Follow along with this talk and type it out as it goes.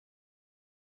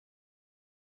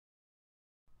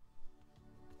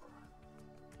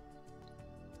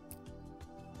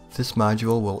This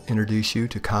module will introduce you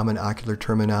to common ocular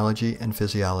terminology and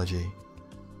physiology.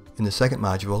 In the second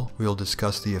module, we will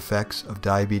discuss the effects of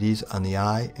diabetes on the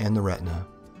eye and the retina.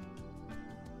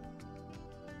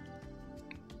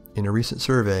 In a recent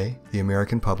survey, the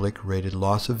American public rated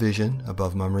loss of vision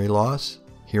above memory loss,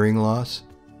 hearing loss,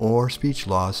 or speech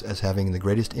loss as having the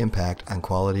greatest impact on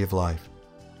quality of life.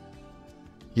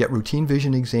 Yet routine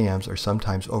vision exams are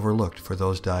sometimes overlooked for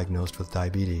those diagnosed with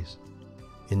diabetes.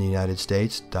 In the United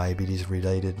States,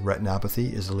 diabetes-related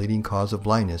retinopathy is the leading cause of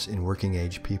blindness in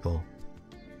working-age people.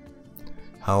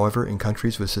 However, in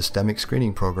countries with systemic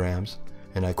screening programs,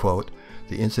 and I quote,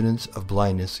 the incidence of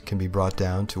blindness can be brought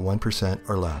down to 1%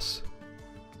 or less.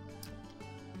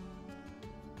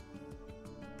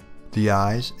 The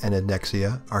eyes and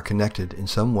adnexia are connected in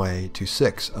some way to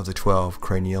 6 of the 12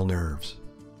 cranial nerves.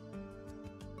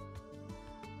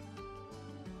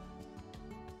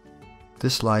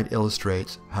 This slide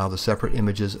illustrates how the separate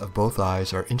images of both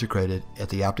eyes are integrated at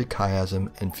the optic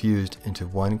chiasm and fused into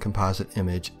one composite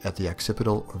image at the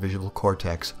occipital or visual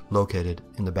cortex located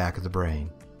in the back of the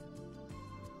brain.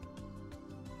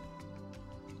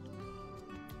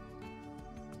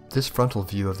 This frontal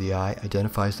view of the eye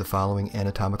identifies the following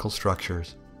anatomical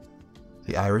structures.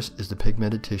 The iris is the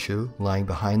pigmented tissue lying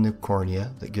behind the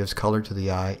cornea that gives color to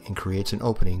the eye and creates an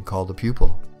opening called the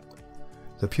pupil.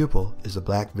 The pupil is a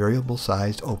black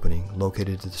variable-sized opening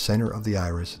located at the center of the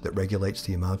iris that regulates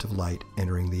the amount of light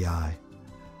entering the eye.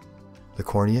 The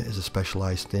cornea is a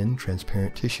specialized thin,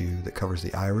 transparent tissue that covers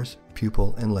the iris,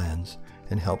 pupil, and lens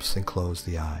and helps enclose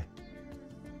the eye.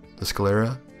 The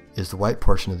sclera is the white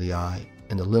portion of the eye,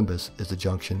 and the limbus is the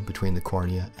junction between the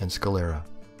cornea and sclera.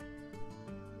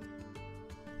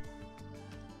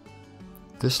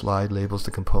 This slide labels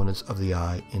the components of the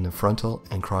eye in the frontal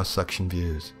and cross-section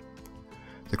views.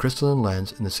 The crystalline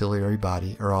lens and the ciliary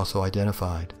body are also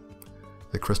identified.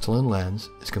 The crystalline lens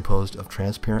is composed of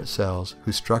transparent cells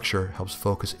whose structure helps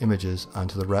focus images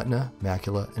onto the retina,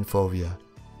 macula, and fovea.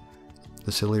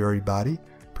 The ciliary body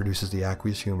produces the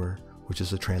aqueous humor, which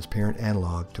is a transparent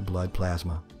analog to blood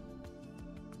plasma.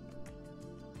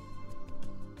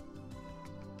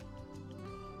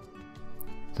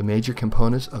 The major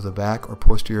components of the back or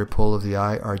posterior pole of the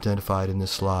eye are identified in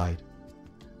this slide.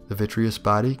 The vitreous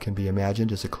body can be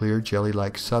imagined as a clear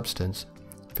jelly-like substance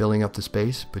filling up the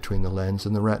space between the lens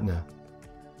and the retina.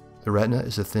 The retina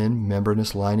is a thin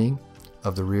membranous lining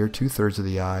of the rear 2/3 of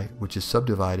the eye, which is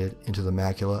subdivided into the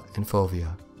macula and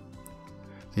fovea.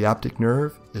 The optic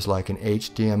nerve is like an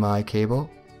HDMI cable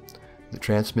that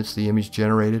transmits the image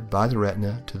generated by the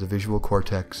retina to the visual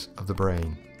cortex of the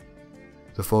brain.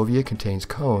 The fovea contains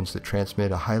cones that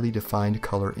transmit a highly defined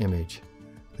color image.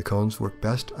 The cones work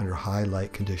best under high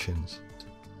light conditions.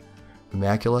 The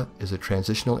macula is a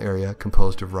transitional area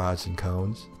composed of rods and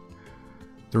cones.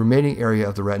 The remaining area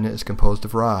of the retina is composed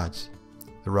of rods.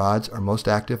 The rods are most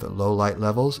active at low light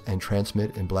levels and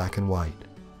transmit in black and white.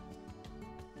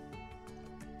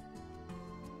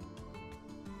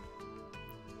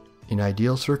 In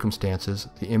ideal circumstances,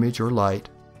 the image or light,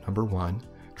 number 1,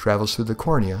 travels through the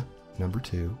cornea, number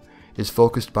 2, is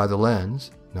focused by the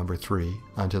lens, number 3,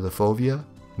 onto the fovea,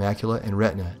 macula, and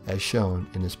retina as shown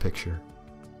in this picture.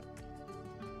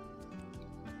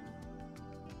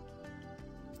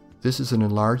 This is an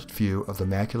enlarged view of the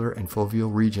macular and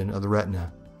foveal region of the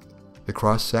retina. The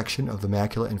cross-section of the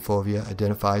macula and fovea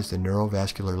identifies the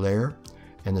neurovascular layer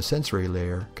and the sensory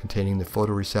layer containing the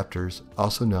photoreceptors,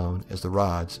 also known as the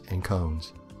rods and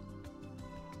cones.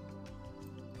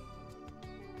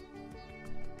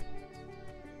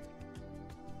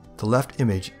 The left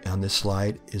image on this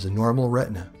slide is a normal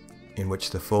retina, in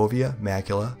which the fovea,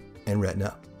 macula, and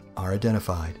retina are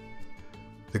identified.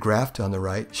 The graph on the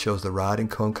right shows the rod and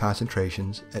cone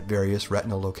concentrations at various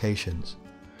retinal locations.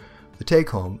 The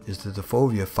take-home is that the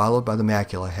fovea followed by the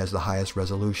macula has the highest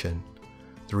resolution.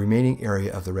 The remaining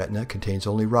area of the retina contains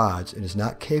only rods and is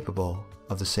not capable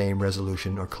of the same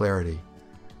resolution or clarity.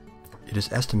 It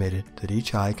is estimated that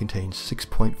each eye contains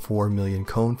 6.4 million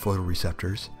cone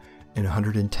photoreceptors and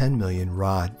 110 million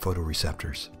rod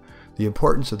photoreceptors. The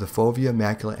importance of the fovea,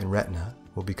 macula, and retina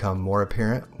will become more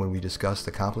apparent when we discuss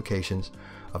the complications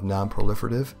of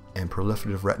non-proliferative and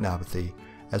proliferative retinopathy,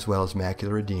 as well as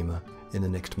macular edema, in the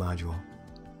next module.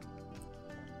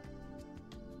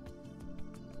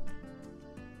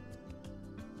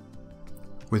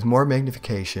 With more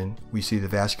magnification, we see the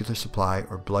vascular supply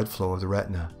or blood flow of the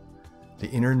retina. The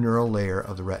inner neural layer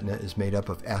of the retina is made up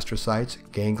of astrocytes,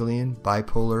 ganglion,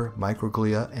 bipolar,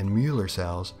 microglia, and Mueller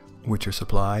cells, which are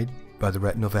supplied by the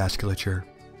retinal vasculature.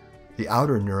 The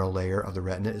outer neural layer of the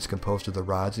retina is composed of the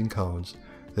rods and cones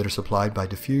that are supplied by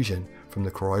diffusion from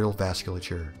the choroidal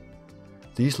vasculature.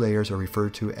 These layers are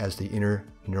referred to as the inner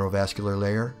neurovascular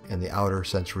layer and the outer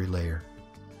sensory layer.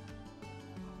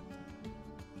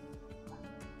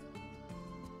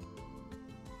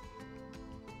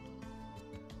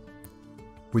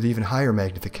 With even higher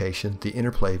magnification, the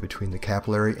interplay between the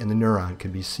capillary and the neuron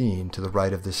can be seen to the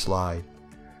right of this slide.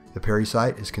 The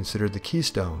pericyte is considered the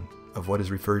keystone of what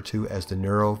is referred to as the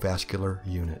neurovascular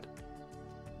unit.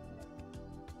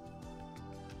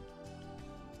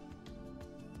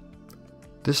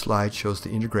 This slide shows the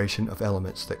integration of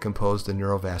elements that compose the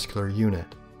neurovascular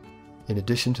unit. In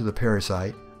addition to the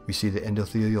pericyte, we see the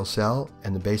endothelial cell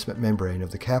and the basement membrane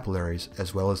of the capillaries,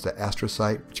 as well as the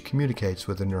astrocyte, which communicates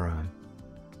with the neuron.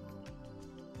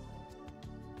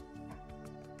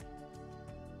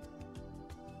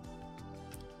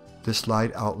 This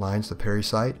slide outlines the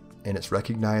pericyte and its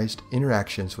recognized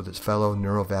interactions with its fellow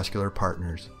neurovascular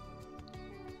partners.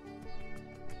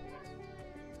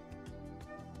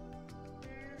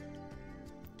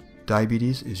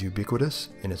 Diabetes is ubiquitous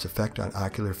in its effect on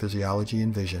ocular physiology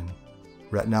and vision.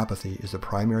 Retinopathy is the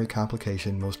primary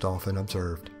complication most often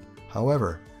observed.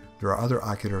 However, there are other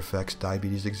ocular effects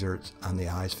diabetes exerts on the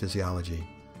eye's physiology.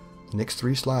 The next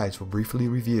 3 slides will briefly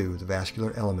review the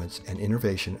vascular elements and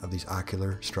innervation of these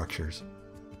ocular structures.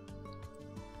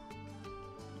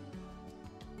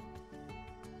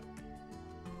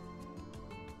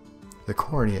 The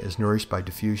cornea is nourished by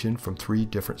diffusion from 3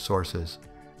 different sources: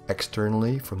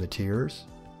 externally from the tears,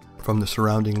 from the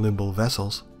surrounding limbal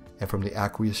vessels, and from the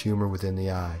aqueous humor within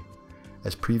the eye.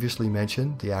 As previously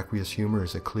mentioned, the aqueous humor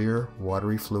is a clear,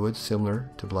 watery fluid similar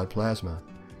to blood plasma.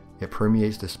 It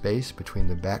permeates the space between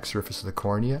the back surface of the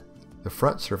cornea, the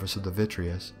front surface of the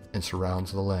vitreous, and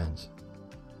surrounds the lens.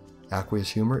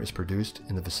 Aqueous humor is produced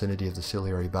in the vicinity of the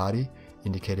ciliary body,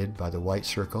 indicated by the white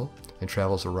circle, and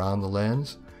travels around the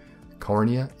lens,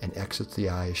 cornea, and exits the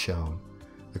eye as shown.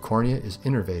 The cornea is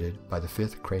innervated by the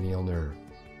 5th cranial nerve.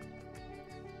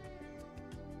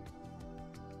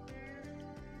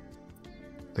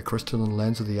 The crystalline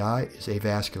lens of the eye is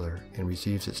avascular and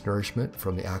receives its nourishment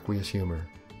from the aqueous humor.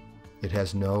 It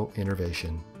has no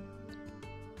innervation.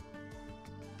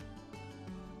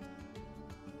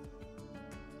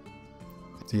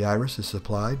 The iris is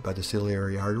supplied by the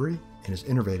ciliary artery and is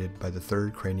innervated by the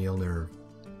 3rd cranial nerve.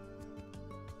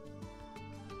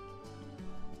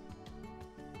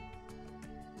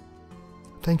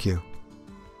 Thank you.